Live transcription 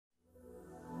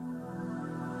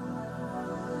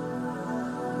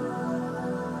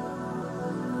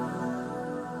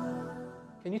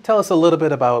Can you tell us a little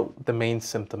bit about the main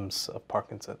symptoms of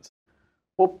Parkinson's?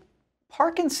 Well,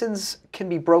 Parkinson's can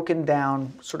be broken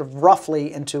down sort of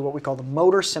roughly into what we call the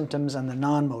motor symptoms and the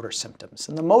non-motor symptoms.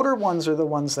 And the motor ones are the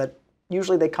ones that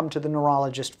usually they come to the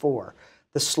neurologist for.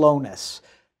 The slowness,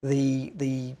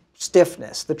 the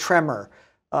stiffness, the tremor.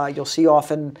 You'll see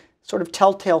often sort of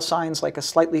telltale signs like a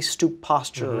slightly stooped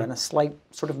posture and a slight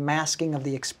sort of masking of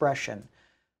the expression.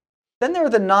 Then there are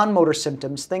the non-motor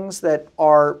symptoms, things that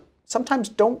are sometimes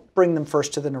don't bring them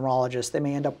first to the neurologist. They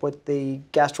may end up with the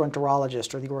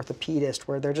gastroenterologist or the orthopedist,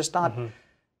 where they're just not,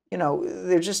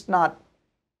 they're just not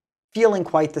feeling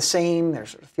quite the same. They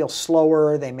sort of feel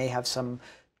slower. They may have some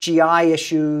GI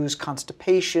issues,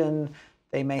 constipation.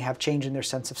 They may have change in their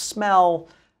sense of smell.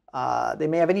 They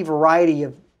may have any variety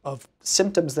of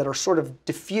symptoms that are sort of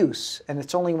diffuse. And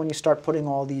it's only when you start putting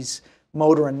all these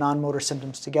motor and non-motor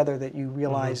symptoms together that you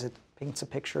realize it paints a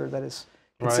picture that is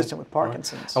consistent with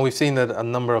Parkinson's. Right. And we've seen that a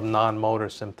number of non-motor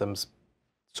symptoms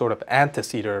sort of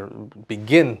antecede or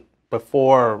begin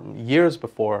before, years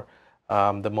before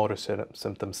the motor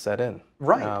symptoms set in.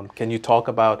 Right. Can you talk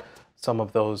about some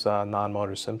of those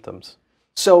non-motor symptoms?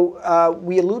 So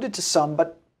we alluded to some,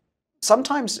 but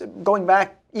sometimes going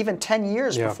back even 10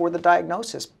 years before the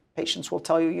diagnosis, patients will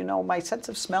tell you, my sense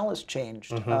of smell has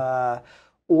changed.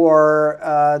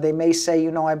 Or they may say,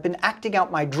 I've been acting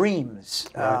out my dreams.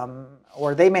 Right.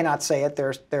 Or they may not say it,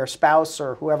 their spouse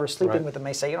or whoever's sleeping with them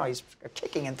may say, he's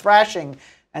kicking and thrashing,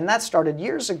 and that started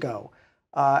years ago.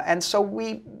 And so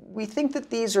we think that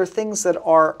these are things that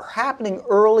are happening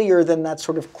earlier than that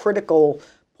sort of critical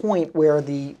point where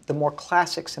the more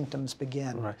classic symptoms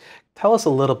begin. Right. Tell us a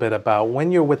little bit about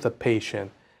when you're with a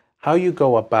patient, how you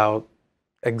go about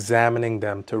examining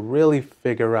them to really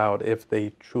figure out if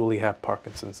they truly have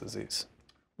Parkinson's disease.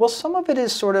 Well, some of it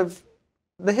is sort of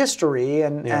the history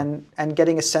and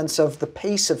getting a sense of the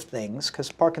pace of things,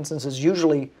 because Parkinson's is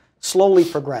usually slowly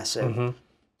progressive.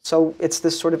 So it's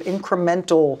this sort of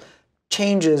incremental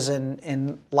changes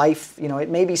in life. It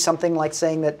may be something like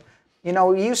saying that, he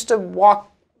used to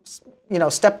walk,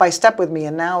 step by step with me,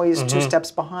 and now he's 2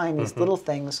 steps behind, these little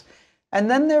things. And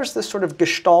then there's this sort of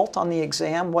gestalt on the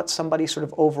exam, what somebody sort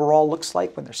of overall looks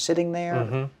like when they're sitting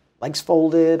there, legs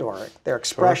folded, or their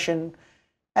expression.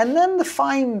 And then the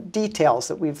fine details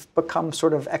that we've become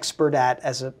sort of expert at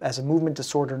as a movement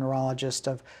disorder neurologist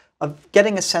of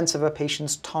getting a sense of a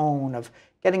patient's tone, of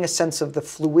getting a sense of the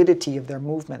fluidity of their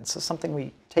movements. It's something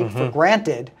we take for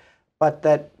granted, but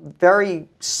that very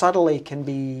subtly can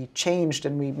be changed,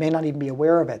 and we may not even be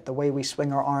aware of it. The way we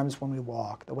swing our arms when we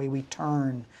walk, the way we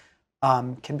turn,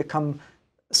 can become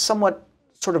somewhat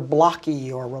sort of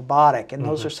blocky or robotic, and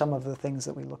those are some of the things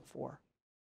that we look for.